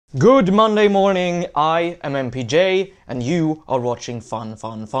Good Monday morning, I am MPJ and you are watching Fun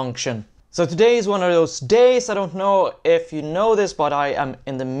Function. So today is one of those days, I don't know if you know this, but I am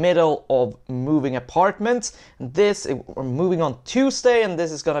in the middle of moving apartments. We're moving on Tuesday and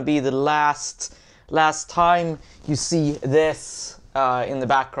this is gonna be the last time you see this in the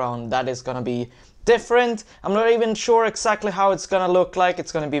background. That is gonna be different. I'm not even sure exactly how it's gonna look like.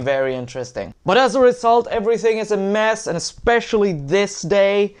 It's gonna be very interesting. But as a result, everything is a mess, and especially this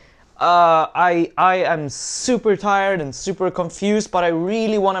day, I am super tired and super confused, but I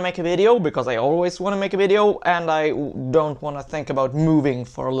really want to make a video because I always want to make a video and I don't want to think about moving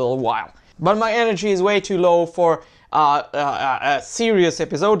for a little while. But my energy is way too low for a serious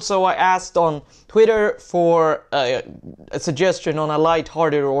episode, so I asked on Twitter for a suggestion on a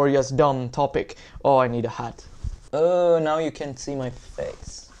light-hearted or just dumb topic. Oh, I need a hat. Oh, now you can't see my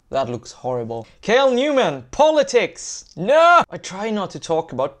face. That looks horrible. Kale Newman, politics! No! I try not to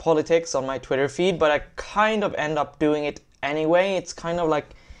talk about politics on my Twitter feed, but I kind of end up doing it anyway. It's kind of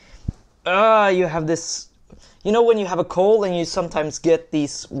like, you have this... You know when you have a cold and you sometimes get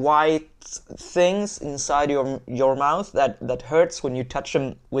these white things inside your mouth that hurts when you touch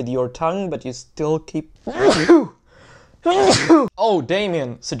them with your tongue, but you still keep... Oh,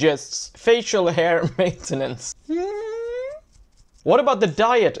 Damien suggests facial hair maintenance. What about the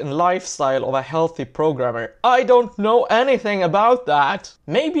diet and lifestyle of a healthy programmer? I don't know anything about that.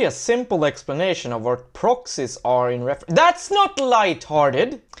 Maybe a simple explanation of what proxies are in reference... That's not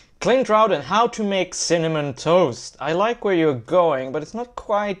lighthearted! Clint Rowden, how to make cinnamon toast. I like where you're going, but it's not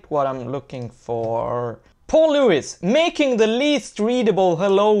quite what I'm looking for. Paul Lewis, making the least readable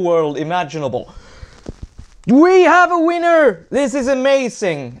Hello World imaginable. We have a winner! This is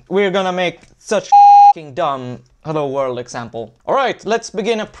amazing! We're gonna make such f***ing dumb Hello World example. Alright, let's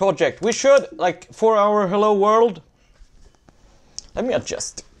begin a project. We should, like, for our Hello World... Let me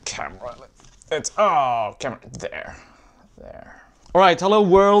adjust the camera. Camera, there. Alright, hello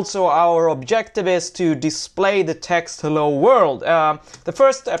world, so our objective is to display the text hello world. The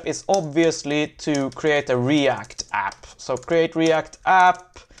first step is obviously to create a React app. So create React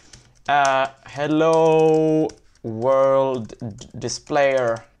app, hello world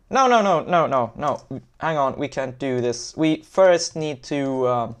displayer. No, hang on, we can't do this. We first need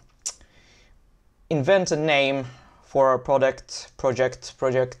to invent a name for our project.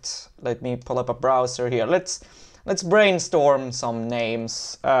 Let me pull up a browser here. Let's brainstorm some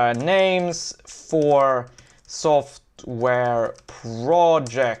names. Names for software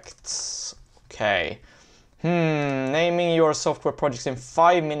projects. Okay. Naming your software projects in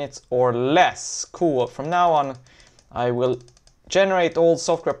 5 minutes or less. Cool. From now on, I will generate all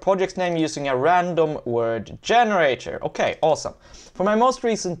software projects name using a random word generator. Okay, awesome. For my most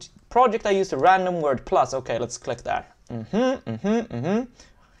recent project, I used a random word plus. Okay, let's click that.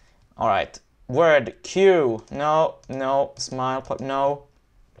 All right. Word Q. No. Smile. No.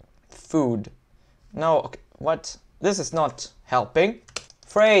 Food. No. Okay. What? This is not helping.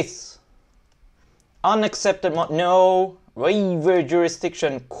 Phrase. Unaccepted. No. Waiver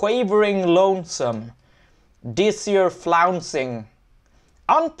jurisdiction. Quavering lonesome. Dizzier flouncing.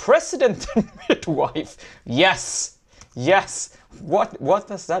 Unprecedented midwife. Yes. What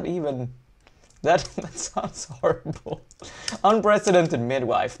does that even... That sounds horrible. Unprecedented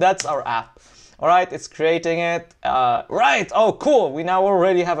midwife. That's our app. Alright, it's creating it. Right. Oh, cool. We now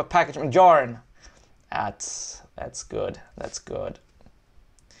already have a package. Yarn. That's good. Installing.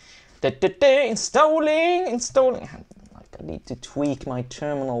 Like, I need to tweak my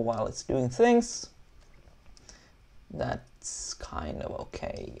terminal while it's doing things. That's kind of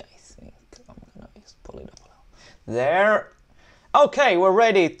okay, I think. I'm gonna just pull it up there. Okay, we're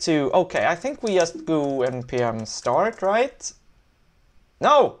ready to... Okay, I think we just go npm start, right?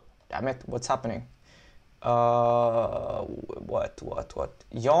 No! Damn it, what's happening? What?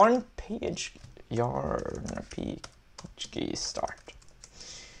 Yarn PHP start.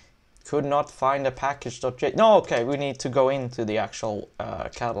 Could not find a package.json. No, okay, we need to go into the actual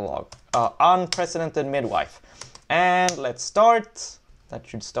catalog. Unprecedented midwife. And let's start. That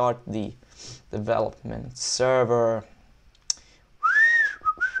should start the development server.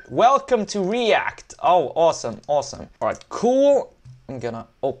 Welcome to React. Oh, awesome. All right, cool. I'm gonna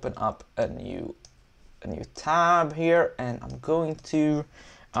open up a new tab here, and I'm going to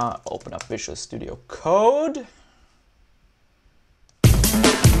open up Visual Studio Code.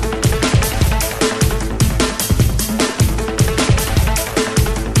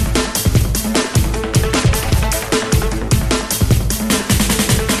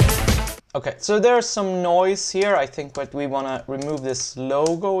 Okay, so there's some noise here. I think that we want to remove this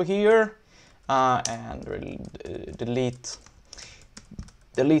logo here and delete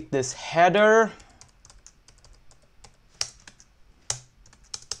delete this header.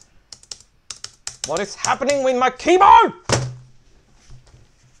 What is happening with my keyboard?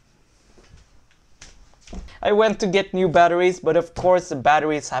 I went to get new batteries, but of course the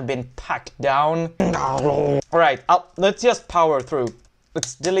batteries have been packed down. Alright, let's just power through.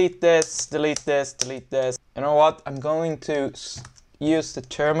 Let's delete this, delete this, delete this. You know what? I'm going to use the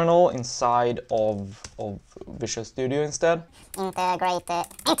terminal inside of Visual Studio instead. Integrate.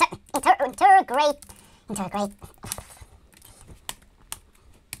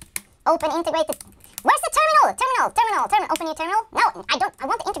 Open integrated. Where's the terminal? Terminal. Open your terminal. No, I don't. I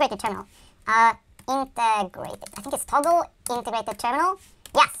want the integrated terminal. Integrated. I think it's toggle integrated terminal.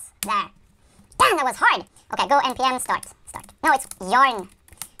 Yes, there. Damn, that was hard. Okay, go npm start. No, it's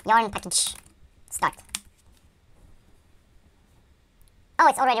yarn package start. Oh,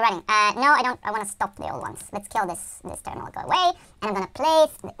 it's already running. No, I don't. I want to stop the old ones. Let's kill this terminal. Go away, and I'm gonna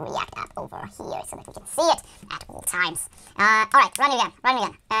place the React app over here so that we can see it at all times. All right, run again.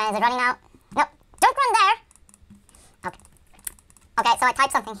 Is it running now? No, don't run there. Okay, so I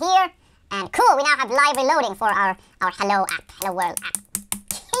type something here. And cool, we now have live reloading for our hello app, hello world app.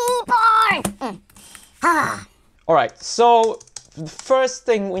 Keyboard! Alright, so the first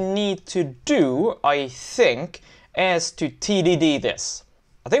thing we need to do, I think, is to TDD this.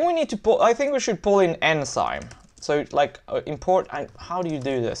 I think we should pull in enzyme. So like import, how do you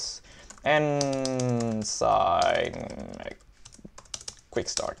do this? Enzyme, quick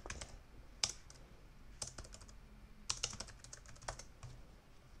start.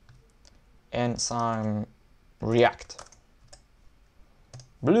 Enzyme React.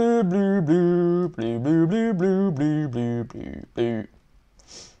 Blue, blue, blue, blue, blue, blue, blue, blue, blue, blue, blue.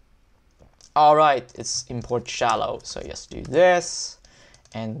 Alright, it's import shallow. So just do this.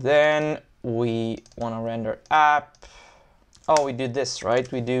 And then we want to render app. Oh, we do this,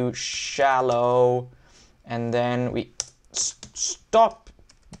 right? We do shallow. And then we stop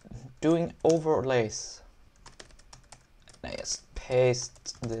doing overlays. And I just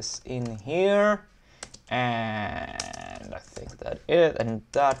paste this in here, and I think that's it, and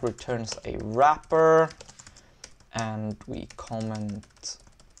that returns a wrapper, and we comment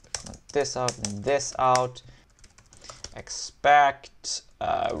this out and this out. Expect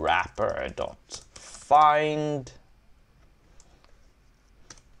wrapper dot find.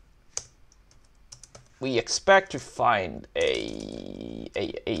 We expect to find a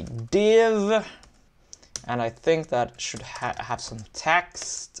div. And I think that should have some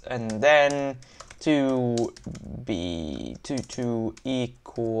text, and then to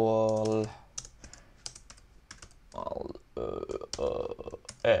equal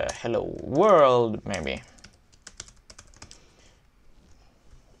hello world, maybe.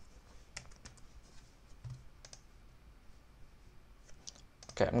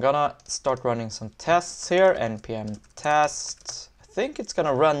 Okay, I'm gonna start running some tests here. npm test. I think it's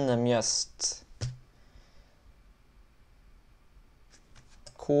gonna run them just.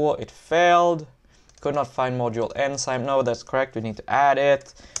 Cool, it failed. Could not find module enzyme. No, that's correct. We need to add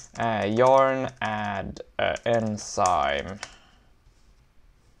it. Yarn add enzyme.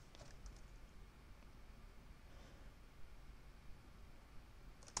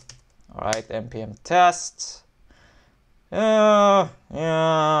 All right, npm test. Yeah.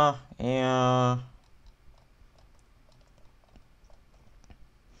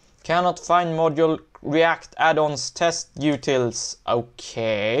 Cannot find module React add-ons test utils.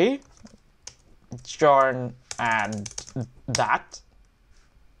 Okay. Yarn add that.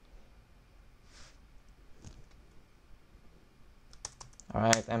 All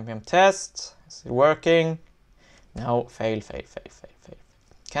right, npm test. Is it working? No, fail.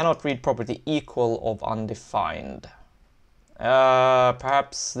 Cannot read property equal of undefined.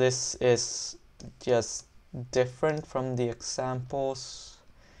 Perhaps this is just different from the examples.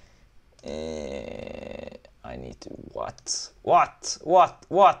 I need to what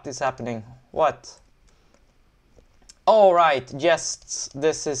is happening? What? All right, yes,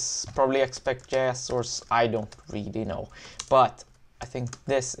 this is probably expect.js, or I don't really know, but I think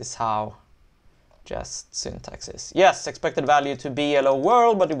this is how just syntax is. Yes, expected value to be hello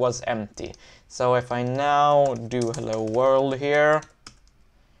world, but it was empty. So if I now do hello world here,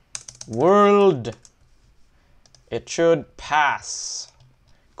 world, it should pass.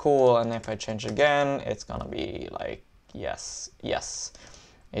 Cool, and if I change again, it's gonna be like yes.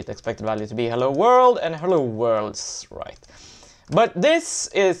 It expected value to be hello world, and hello world's right. But this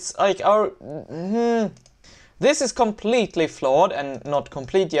is like our this is completely flawed and not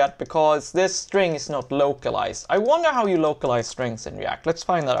complete yet, because this string is not localized. I wonder how you localize strings in React. Let's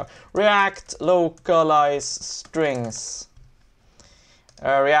find that out. React localize strings.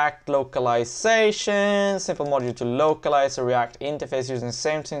 React localization, simple module to localize a React interface using the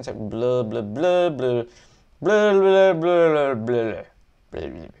same syntax, blah blah blah blah blah blah blah blah blah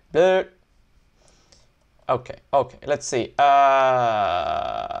blah. Okay, let's see.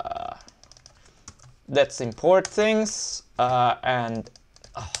 Let's import things and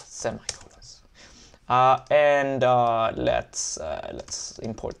semicolons. Let's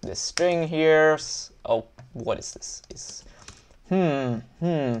import this string here. Oh, what is this?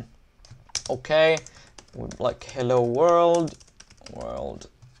 Okay, like hello world.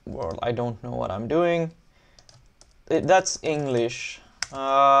 I don't know what I'm doing. That's English,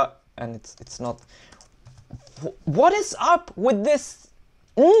 and it's not. What is up with this?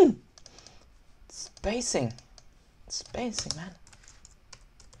 Spacing, man.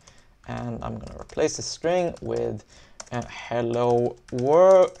 And I'm gonna replace the string with hello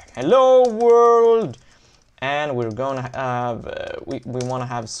world. And we're gonna have, we wanna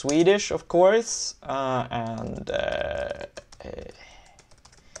have Swedish, of course, and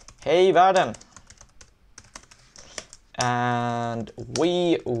hey världen. And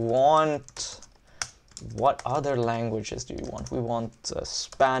we want, what other languages do you want? We want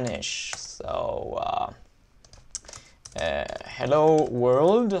Spanish, so hello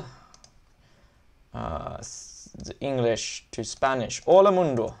world, English to Spanish, hola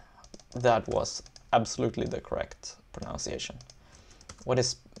mundo. That was absolutely the correct pronunciation. What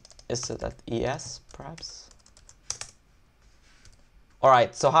is it at ES, perhaps? All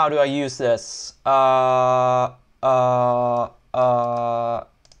right, so how do I use this? What?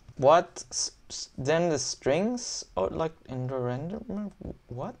 Then the strings, or like in the render,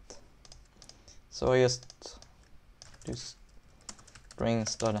 what? So I just do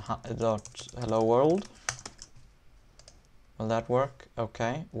strings dot hello world. Will that work?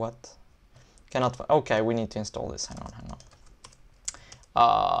 Okay, what? Cannot, okay, we need to install this, hang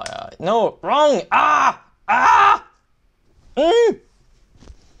on. No, wrong,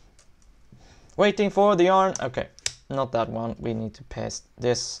 Waiting for the yarn, okay, not that one, we need to paste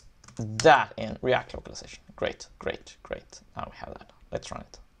that in React localization. Great. Now we have that. Let's run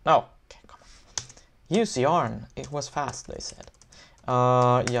it. No, okay, come on. Use yarn. It was fast, they said.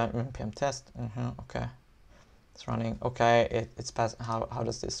 Yeah, npm test. Okay, it's running. Okay, it's passed. How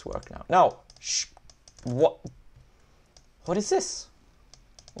does this work now? No. Shh. What is this?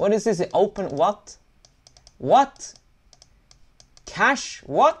 What is this? Open what? What? Cache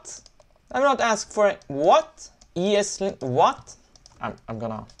what? I'm not asked for it. What? ESLint what? I'm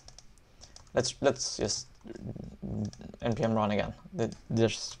gonna. Let's just npm run again.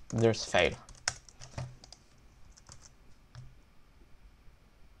 There's fail.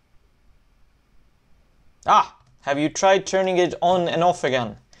 Have you tried turning it on and off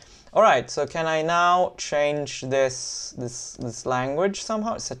again? All right, so can I now change this language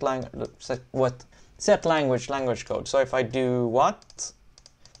somehow? Set language code. So if I do what?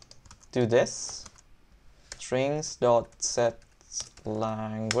 Do this. Strings.set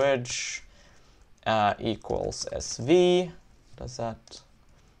language equals sv. Does that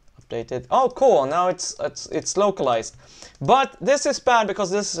update it? Oh, cool. Now it's localized. But this is bad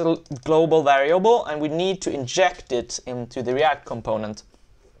because this is a global variable and we need to inject it into the React component.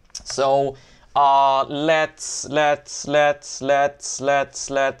 So let's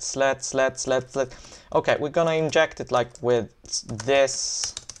okay, we're gonna inject it like with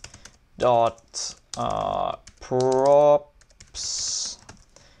this dot props.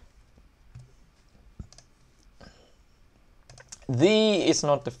 The is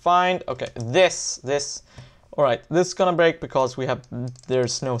not defined. Okay, this. All right, this is gonna break because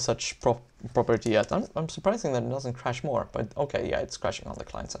there's no such property yet. I'm surprising that it doesn't crash more, but okay, yeah, it's crashing on the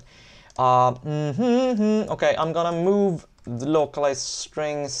client side. Okay, I'm gonna move the localized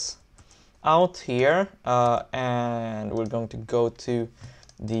strings out here, and we're going to go to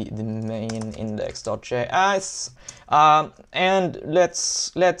the main index.js, and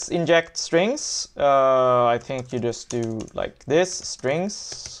let's inject strings. I think you just do like this,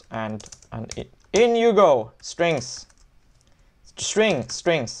 strings, and in you go, strings.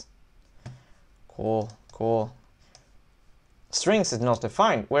 Cool. Strings is not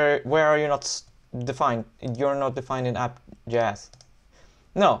defined. Where are you not defined? You're not defined in app.js.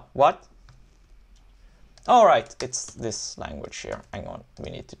 No, what? All right, it's this language here. Hang on,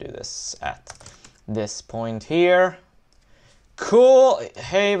 we need to do this at this point here. Cool,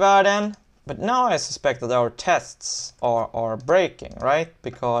 hey världen. But now I suspect that our tests are breaking, right?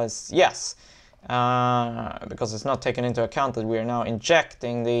 Because yes, because it's not taken into account that we are now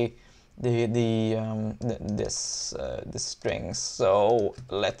injecting this strings. So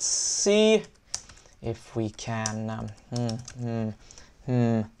let's see if we can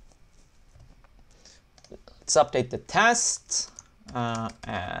Let's update the test,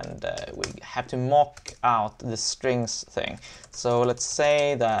 and we have to mock out the strings thing. So let's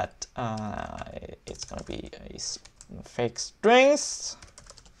say that it's going to be a fake strings.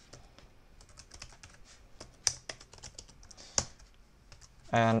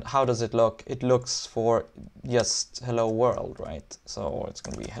 And how does it look? It looks for just hello world, right? So it's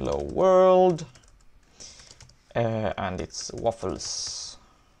going to be hello world, and it's waffles,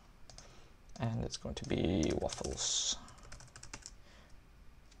 and it's going to be waffles.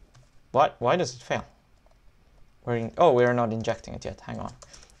 What? Why does it fail? Oh, we're not injecting it yet. Hang on.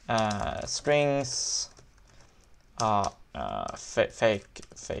 Strings.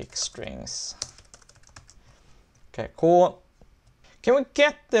 Fake strings. Okay, cool. Can we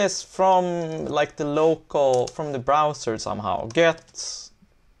get this from like the local, from the browser somehow? Get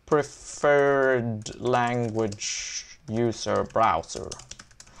preferred language user browser.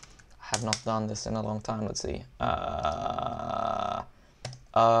 I have not done this in a long time. Let's see.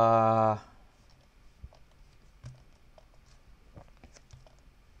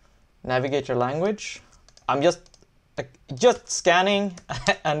 Navigate your language. I'm just scanning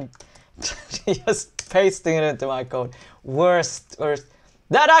and just pasting it into my code. Worst.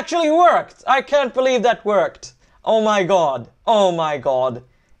 That actually worked! I can't believe that worked. Oh my god. Oh my god.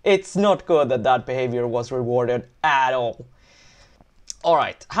 It's not good that that behavior was rewarded at all.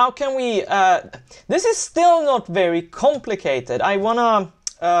 Alright, how can we... this is still not very complicated. I wanna...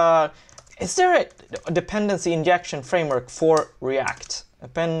 is there a dependency injection framework for React?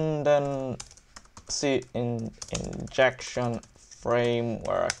 Dependency injection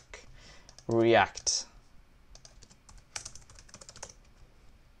framework React.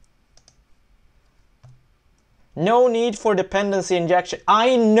 No need for dependency injection.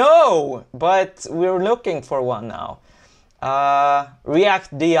 I know, but we're looking for one now.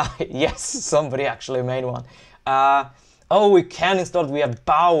 React DI. Yes, somebody actually made one. Oh, we can install it. We have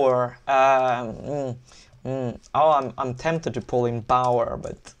Bower. Oh, I'm tempted to pull in Bower,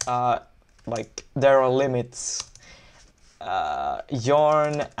 but like there are limits.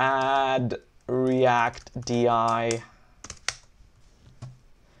 Yarn add React DI.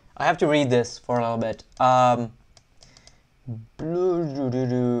 I have to read this for a little bit.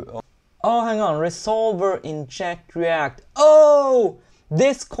 Oh, hang on. Resolver inject React. Oh!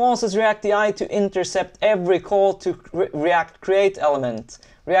 This causes React DI to intercept every call to React create element.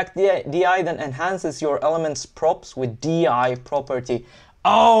 React DI then enhances your element's props with DI property.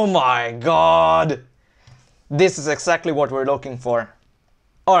 Oh my god! This is exactly what we're looking for.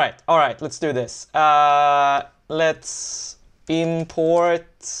 Alright, let's do this. Let's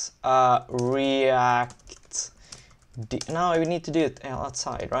import React. No, we need to do it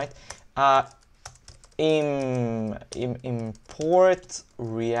outside, right? Import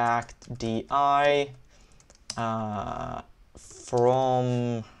React DI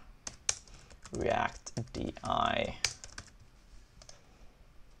from React DI.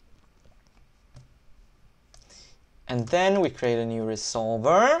 And then we create a new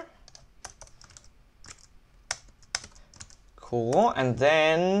resolver. Cool. And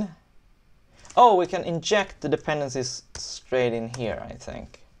then, oh, we can inject the dependencies straight in here, I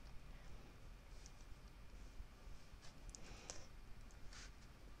think.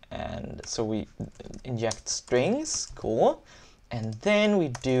 And so we inject strings. Cool. And then we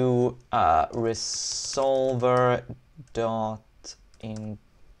do resolver dot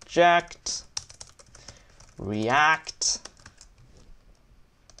inject React.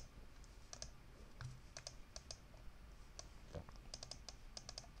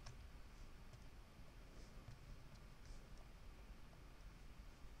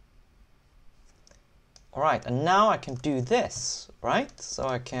 All right, and now I can do this, right? So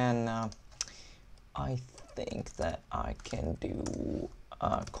I can, I think that I can do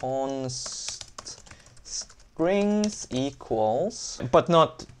const strings equals, but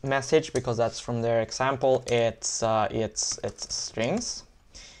not message because that's from their example. It's strings,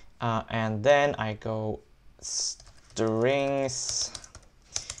 and then I go strings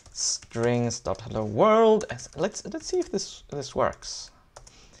dot hello world. Let's see if this works.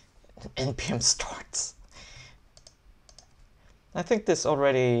 npm starts. I think this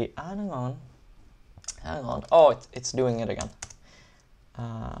already. Hang on. Oh, it's doing it again.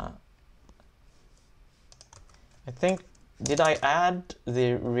 I think, did I add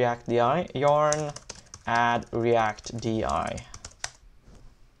the React DI? Yarn add React DI.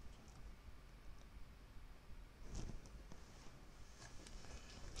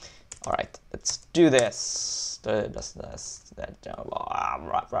 All right, let's do this. does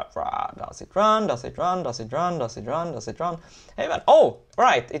it run? Does it run? Does it run? Does it run? Does it run? Hey man, oh,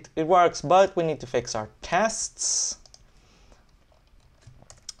 right, it works, but we need to fix our tests.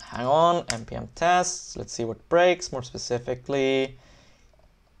 Hang on, npm tests. Let's see what breaks more specifically.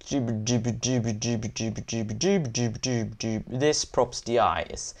 This props di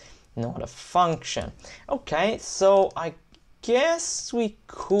is not a function. Okay, so I guess we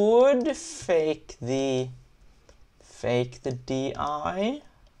could fake the di,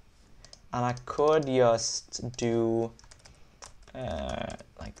 and I could just do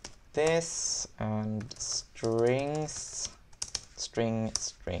like this and strings.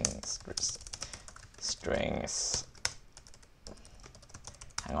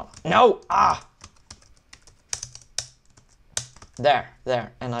 Hang on. No! Ah! There,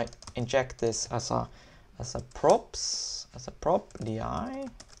 and I inject this as a prop, di.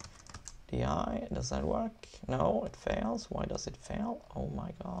 Does that work? No, it fails. Why does it fail? Oh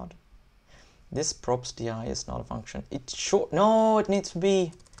my god. This props di is not a function. It's short. No, it needs to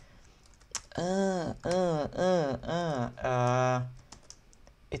be.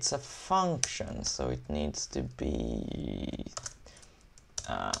 It's a function, so it needs to be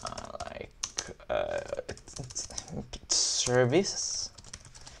service.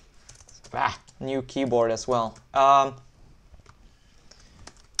 New keyboard as well.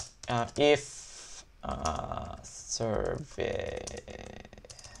 If service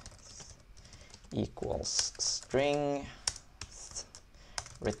equals string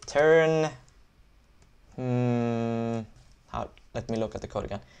return. Let me look at the code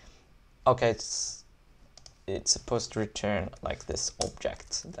again. Okay, it's supposed to return like this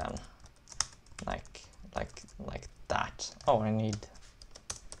object then, like that. Oh, I need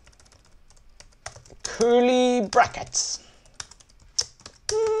curly brackets.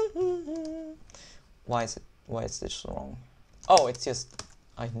 Why is this wrong? Oh, it's just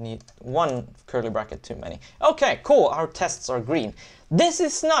I need one curly bracket too many. Okay, cool. Our tests are green. This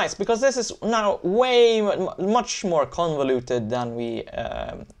is nice because this is now way much more convoluted than we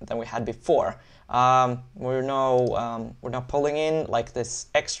had before. We're now pulling in like this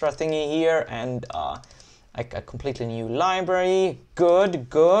extra thingy here and like a completely new library. Good.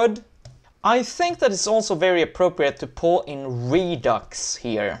 I think that it's also very appropriate to pull in Redux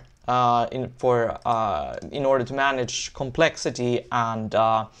here in order to manage complexity and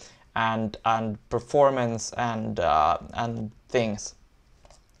performance and things.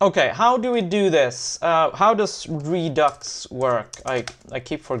 Okay, how do we do this? How does Redux work? I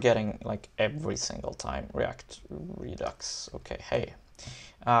keep forgetting like every single time. React Redux. Okay, hey.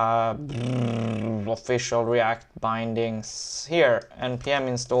 Official React bindings here. npm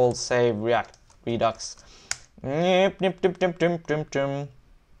install save React Redux.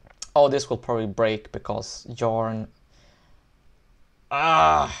 Oh, this will probably break because yarn.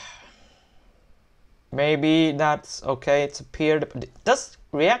 Maybe that's okay. It's a peer. Does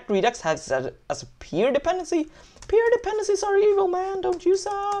React Redux has that as a peer dependency? Peer dependencies are evil, man. Don't use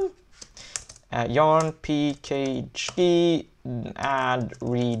them. Yarn pkg add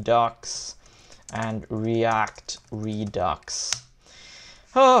Redux and React Redux.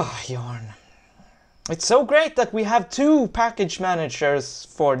 Oh, yarn. It's so great that we have 2 package managers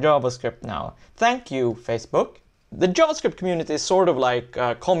for JavaScript now. Thank you, Facebook. The JavaScript community is sort of like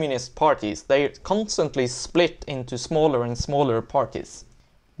communist parties. They constantly split into smaller and smaller parties.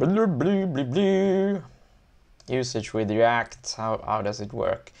 Usage with React, how does it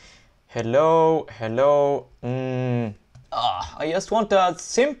work? Hello. I just want a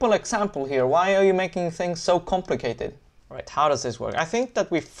simple example here. Why are you making things so complicated? Right, how does this work? I think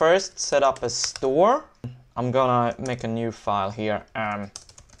that we first set up a store. I'm gonna make a new file here.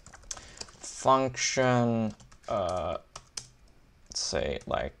 Function, say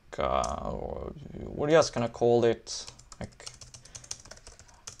like, we're just gonna call it like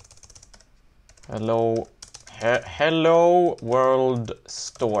hello world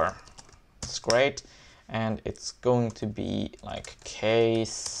store. It's great, and it's going to be like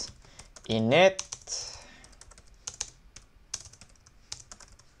case init.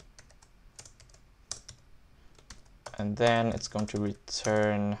 And then it's going to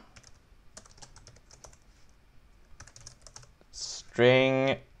return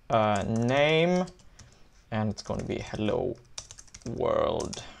string name, and it's going to be hello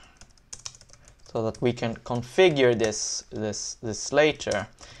world, so that we can configure this later.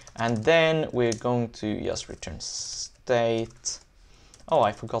 And then we're going to just return state. Oh,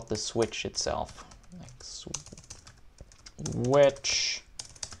 I forgot the switch itself. Like switch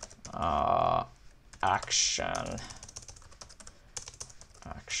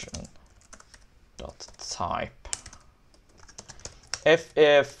dot type.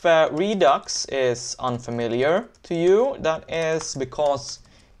 If Redux is unfamiliar to you, that is because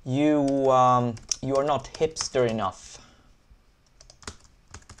you are not hipster enough.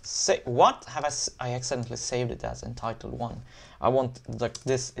 Say what? Have I accidentally saved it as entitled 1? I want, like,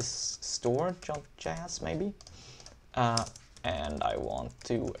 this is store.js maybe, and I want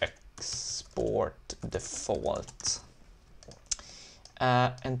to export default.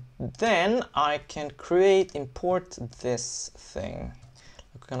 And then I can import this thing.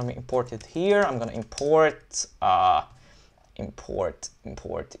 I'm gonna import it here. I'm gonna import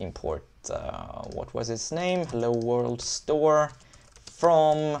what was its name? Hello World Store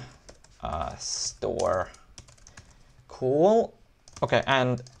from store. Cool. Okay,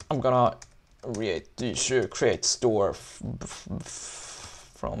 and I'm gonna create store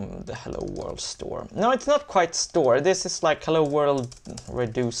from the Hello World store. No, it's not quite store. This is like Hello World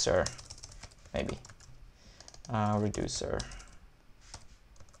reducer, maybe. Reducer.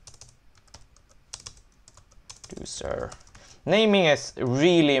 Naming is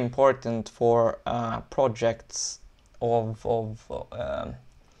really important for projects of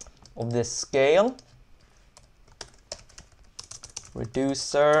this scale.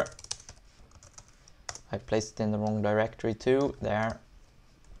 Reducer. I placed it in the wrong directory too. There.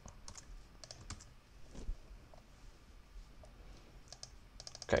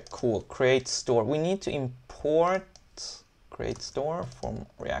 Okay, cool. Create store. We need to import create store from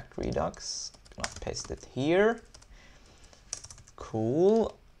React Redux. I'm gonna paste it here.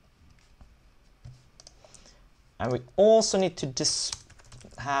 Cool. And we also need to dispatch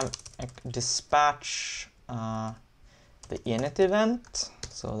the init event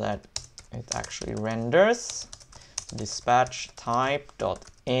so that it actually renders. Dispatch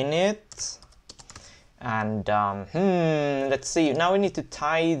type.init. And let's see, now we need to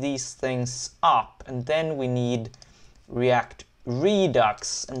tie these things up, and then we need React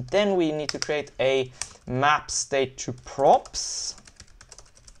Redux, and then we need to create a map state to props.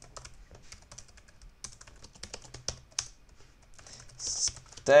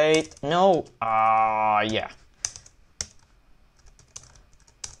 State, no, yeah.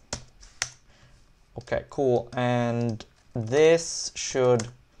 Okay, cool, and this should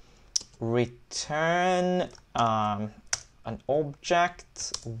return an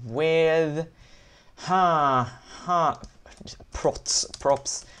object with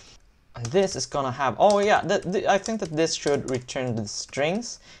props. And this is gonna have, oh yeah, I think that this should return the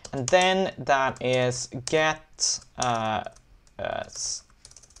strings, and then that is get hang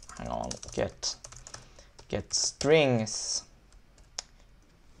on, get strings,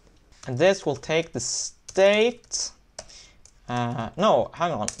 and this will take the state. No,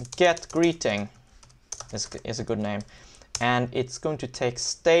 hang on, get greeting is a good name, and it's going to take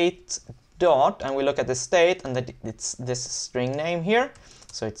state dot, and we look at the state, and that it's this string name here,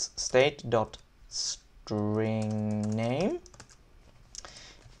 so it's state dot string name,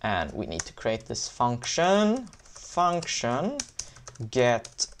 and we need to create this function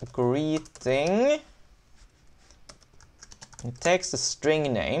get greeting. It takes the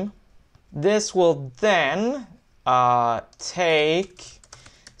string name. This will then take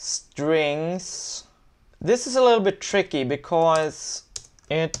strings. This is a little bit tricky because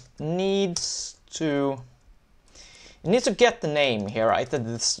it needs to get the name here, right?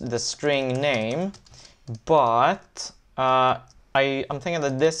 The string name, but I'm thinking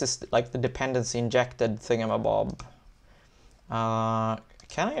that this is like the dependency injected thingamabob.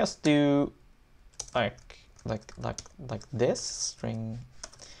 Can I just do like this string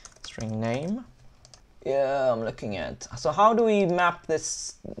name? Yeah, I'm looking at. So how do we map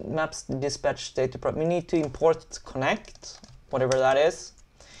this dispatch state to prop? We need to import connect, whatever that is.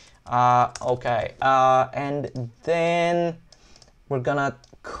 Okay, and then we're gonna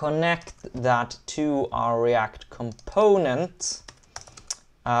connect that to our React component.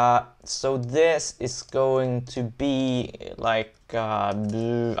 So this is going to be like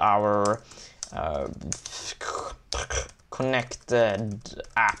our connected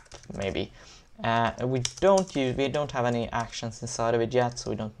app, maybe. We don't have any actions inside of it yet, so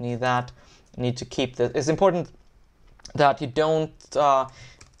we don't need that. You need to keep this. It's important that you don't.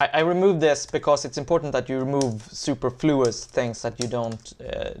 I remove this because it's important that you remove superfluous things that you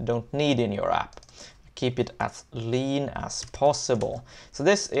don't need in your app. Keep it as lean as possible. So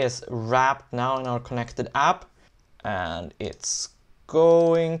this is wrapped now in our connected app, and it's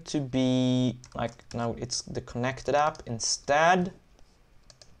going to be like, now it's the connected app instead.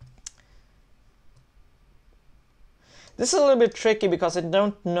 This is a little bit tricky because I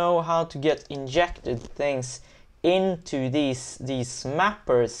don't know how to get injected things into these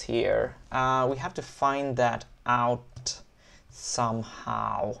mappers here. We have to find that out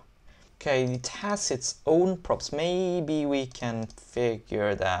somehow. Okay, it has its own props. Maybe we can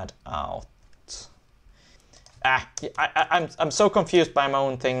figure that out. I'm so confused by my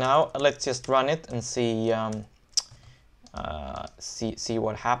own thing now. Let's just run it and see see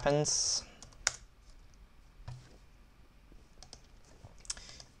what happens.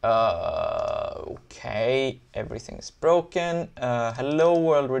 Okay, everything is broken. Hello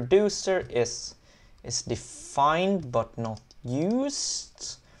world reducer is defined but not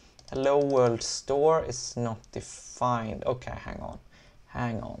used. Hello world store is not defined. Okay, hang on.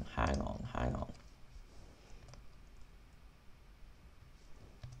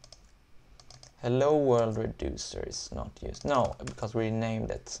 Hello world reducer is not used. No, because we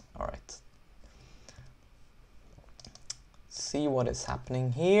renamed it. All right. See what is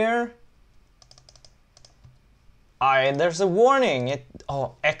happening here. There's a warning.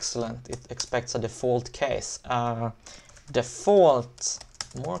 Oh, excellent. It expects a default case. Default.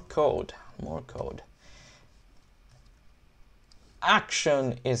 More code.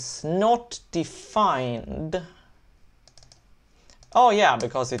 Action is not defined. Oh yeah,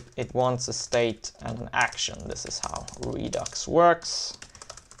 because it wants a state and an action. This is how Redux works.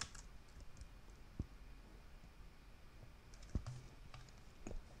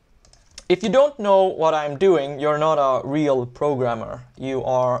 If you don't know what I'm doing, you're not a real programmer. You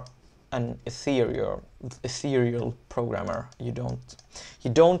are an ethereal programmer. You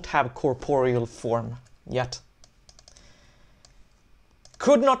don't have corporeal form yet.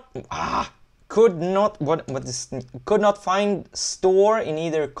 Could not find store in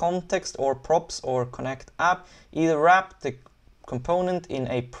either context or props or connect app. Either wrap the component in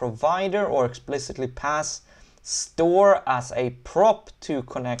a provider or explicitly pass store as a prop to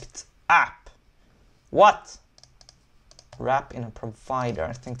connect app. What? Wrap in a provider.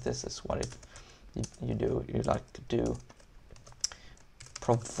 I think this is what you like to do.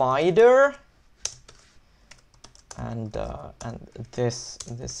 Provider. And this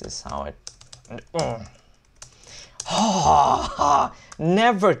is how it.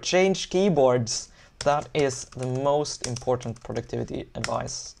 Never change keyboards. That is the most important productivity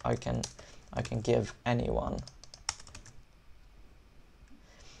advice I can give anyone.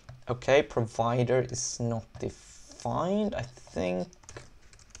 Okay, provider is not defined. I think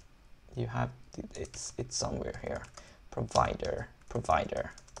you have it's somewhere here. Provider.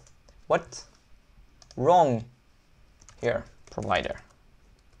 What? Wrong. Here, provider.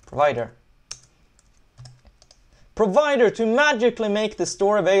 Provider to magically make the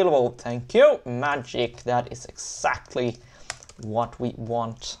store available. Thank you. Magic. That is exactly what we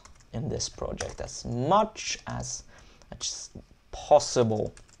want in this project, as much as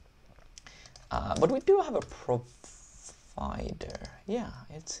possible. But we do have a provider. Yeah,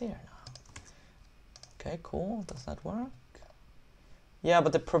 it's here now. Okay, cool. Does that work? Yeah,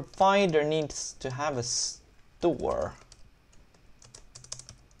 but the provider needs to have a store.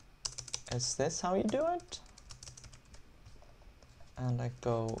 Is this how you do it? And I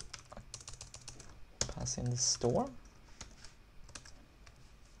go pass in the store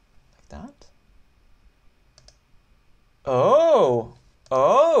like that. Oh.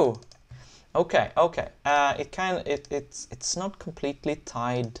 Okay. It's not completely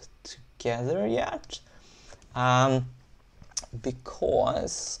tied together yet,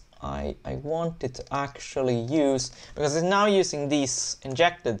 because I want it to actually use, because it's now using these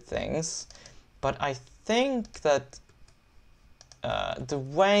injected things, but I think that the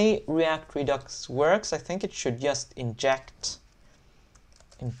way React Redux works, I think it should just inject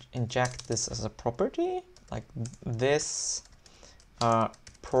this as a property, like this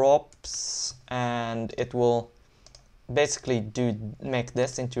props, and it will basically make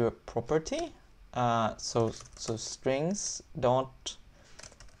this into a property. So strings dot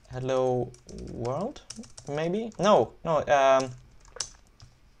hello world, maybe? No, hang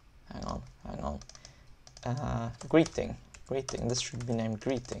on. Greeting, this should be named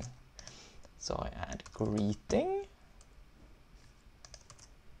greeting. So I add greeting.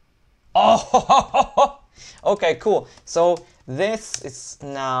 Oh, okay, cool. So this is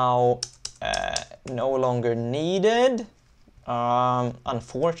now no longer needed.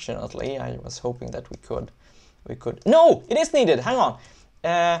 Unfortunately, I was hoping that we could. No, it is needed. Hang on.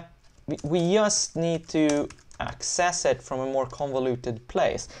 We just need to access it from a more convoluted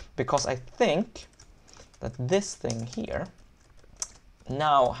place, because I think that this thing here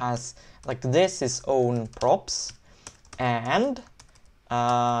now has like this is own props and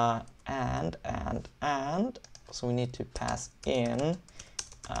so we need to pass in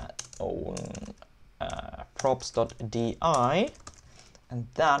own props.di, and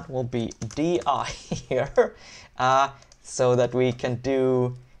that will be di here, so that we can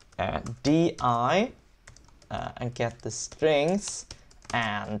do di and get the strings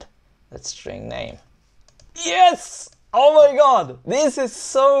and the string name. Yes! Oh my god! This is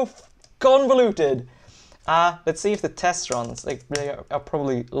so convoluted! Let's see if the test runs. Like, they are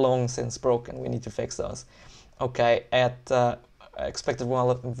probably long since broken. We need to fix those. Okay, at expected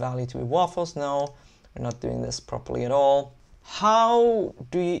value to be waffles. No, we're not doing this properly at all. How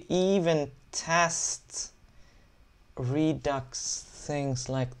do you even test Redux things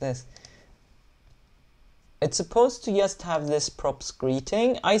like this? It's supposed to just have this props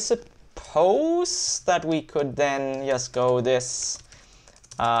greeting. I suppose that we could then just go this,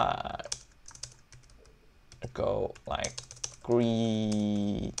 go like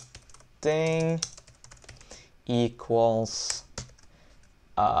greeting equals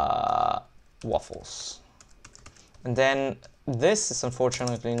waffles. And then this is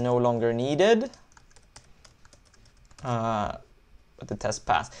unfortunately no longer needed. But the test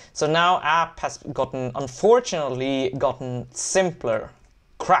passed. So now app has unfortunately gotten simpler.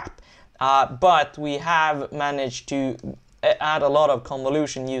 Crap. But we have managed to add a lot of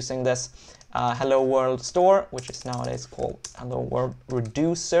convolution using this Hello World store, which is nowadays called Hello World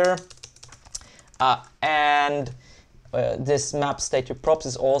Reducer. And this map state to props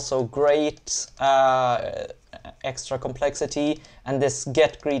is also great. Extra complexity. And this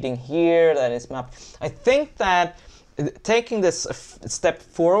get greeting here that is mapped. I think that taking this a step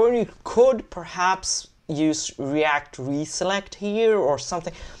forward, you could perhaps use React reselect here or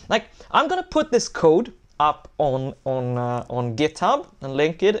something. Like, I'm gonna put this code up on GitHub and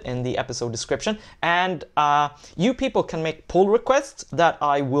link it in the episode description, and you people can make pull requests that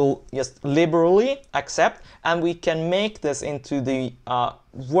I will just liberally accept, and we can make this into the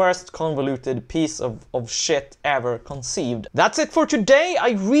worst convoluted piece of shit ever conceived. That's it for today.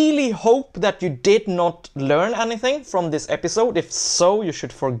 I really hope that you did not learn anything from this episode. If so, you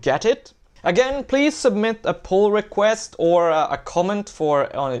should forget it. Again, please submit a pull request or a comment for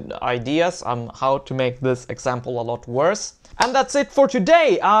ideas on how to make this example a lot worse. And that's it for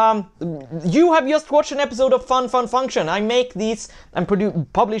today. You have just watched an episode of Fun Function. I make these and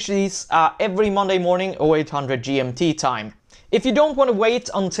publish these every Monday morning, 0800 GMT time. If you don't want to wait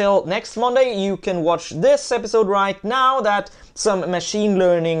until next Monday, you can watch this episode right now that some machine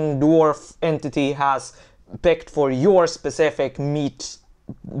learning dwarf entity has picked for your specific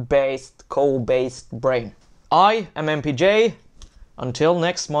meat-based, coal-based brain. I am MPJ. Until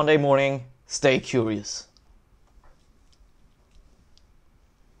next Monday morning, stay curious.